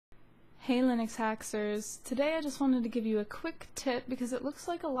Hey Linux Hackers! Today I just wanted to give you a quick tip because it looks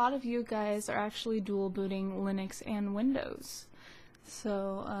like a lot of you guys are actually dual booting Linux and Windows.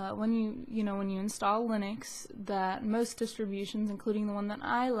 So when you install Linux, that most distributions, including the one that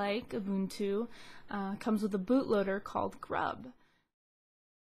I like, Ubuntu, comes with a bootloader called GRUB.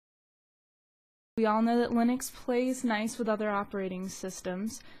 We all know that Linux plays nice with other operating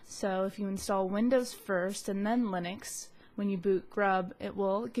systems, so if you install Windows first and then Linux, when you boot GRUB, it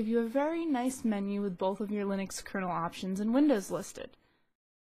will give you a very nice menu with both of your Linux kernel options and Windows listed.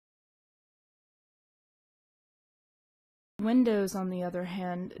 Windows, on the other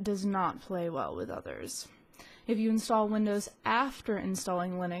hand, does not play well with others. If you install Windows after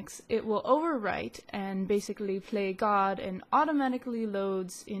installing Linux, it will overwrite and basically play God and automatically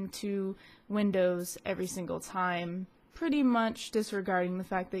loads into Windows every single time, pretty much disregarding the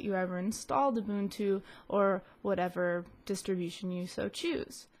fact that you ever installed Ubuntu or whatever distribution you so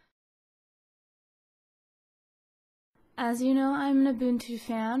choose. As you know, I'm an Ubuntu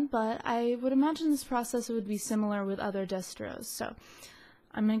fan, but I would imagine this process would be similar with other distros. So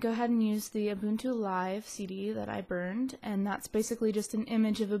I'm going to go ahead and use the Ubuntu Live CD that I burned, and that's basically just an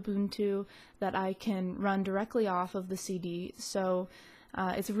image of Ubuntu that I can run directly off of the CD. So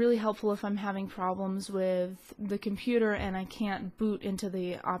it's really helpful if I'm having problems with the computer and I can't boot into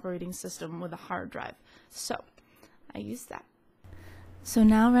the operating system with a hard drive. So I use that. So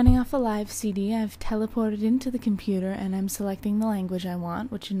now, running off a live CD, I've teleported into the computer and I'm selecting the language I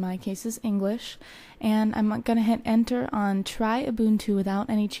want, which in my case is English, and I'm going to hit enter on try Ubuntu without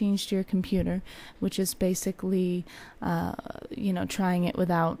any change to your computer, which is basically trying it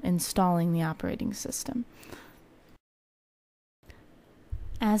without installing the operating system.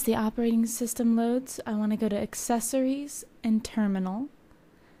 As the operating system loads, I want to go to Accessories and Terminal,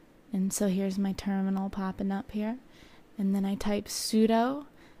 and so here's my terminal popping up here. And then I type sudo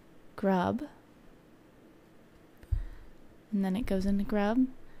grub, and then it goes into grub,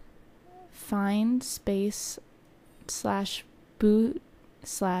 find space /boot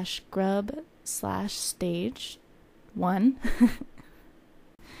 /grub /stage 1.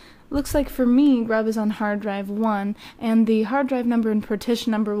 Looks like for me, grub is on hard drive 1, and the hard drive number and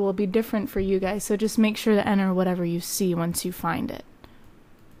partition number will be different for you guys, so just make sure to enter whatever you see once you find it.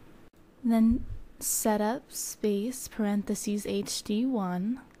 Then setup space parentheses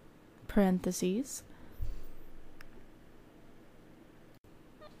HD1 parentheses,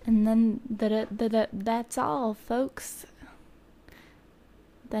 and then that's all, folks.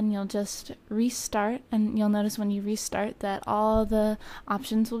 Then you'll just restart, and you'll notice when you restart that all the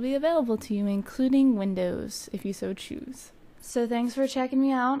options will be available to you, including Windows, if you so choose. So thanks for checking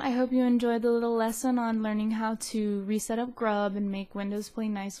me out. I hope you enjoyed the little lesson on learning how to reset up GRUB and make Windows play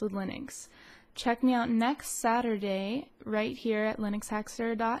nice with Linux. Check me out next Saturday right here at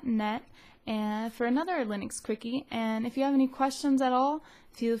linuxhackster.net for another Linux Quickie. And if you have any questions at all,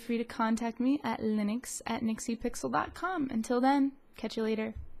 feel free to contact me at linux@nixypixel.com. Until then, catch you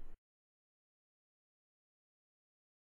later.